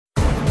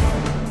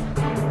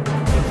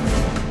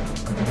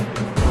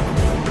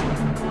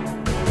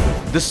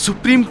The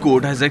Supreme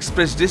Court has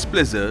expressed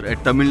displeasure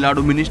at Tamil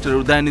Nadu Minister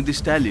Udhayanidhi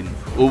Stalin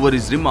over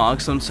his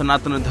remarks on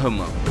Sanatana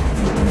Dharma.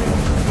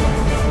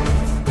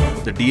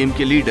 The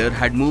DMK leader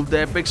had moved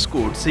the apex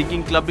court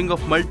seeking clubbing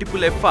of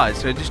multiple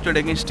FIRs registered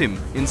against him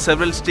in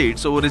several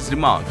states over his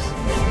remarks.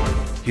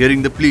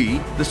 Hearing the plea,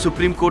 the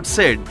Supreme Court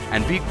said,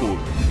 and we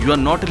quote, "You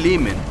are not a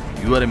layman,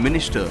 you are a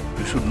minister,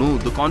 you should know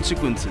the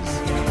consequences."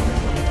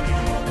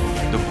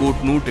 The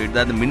court noted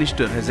that the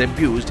minister has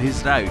abused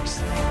his rights.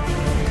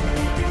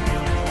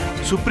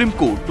 Supreme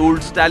Court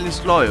told Stalin's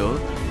lawyer,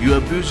 "You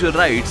abuse your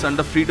rights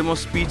under freedom of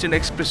speech and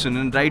expression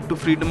and right to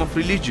freedom of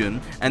religion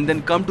and then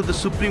come to the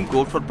Supreme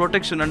Court for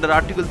protection under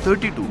Article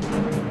 32.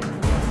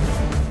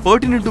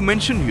 Pertinent to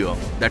mention here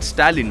that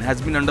Stalin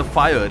has been under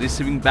fire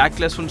receiving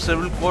backlash from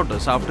several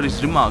quarters after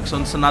his remarks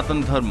on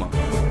Sanatan Dharma.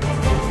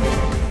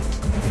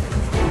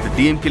 The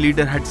DMK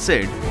leader had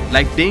said,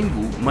 like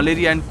dengue,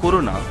 malaria and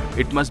corona,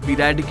 it must be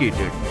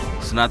eradicated.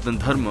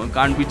 Sanatan Dharma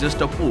can't be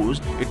just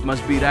opposed, it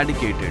must be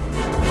eradicated.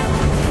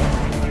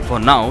 For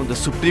now, the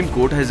Supreme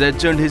Court has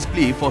adjourned his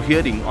plea for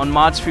hearing on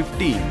March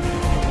 15.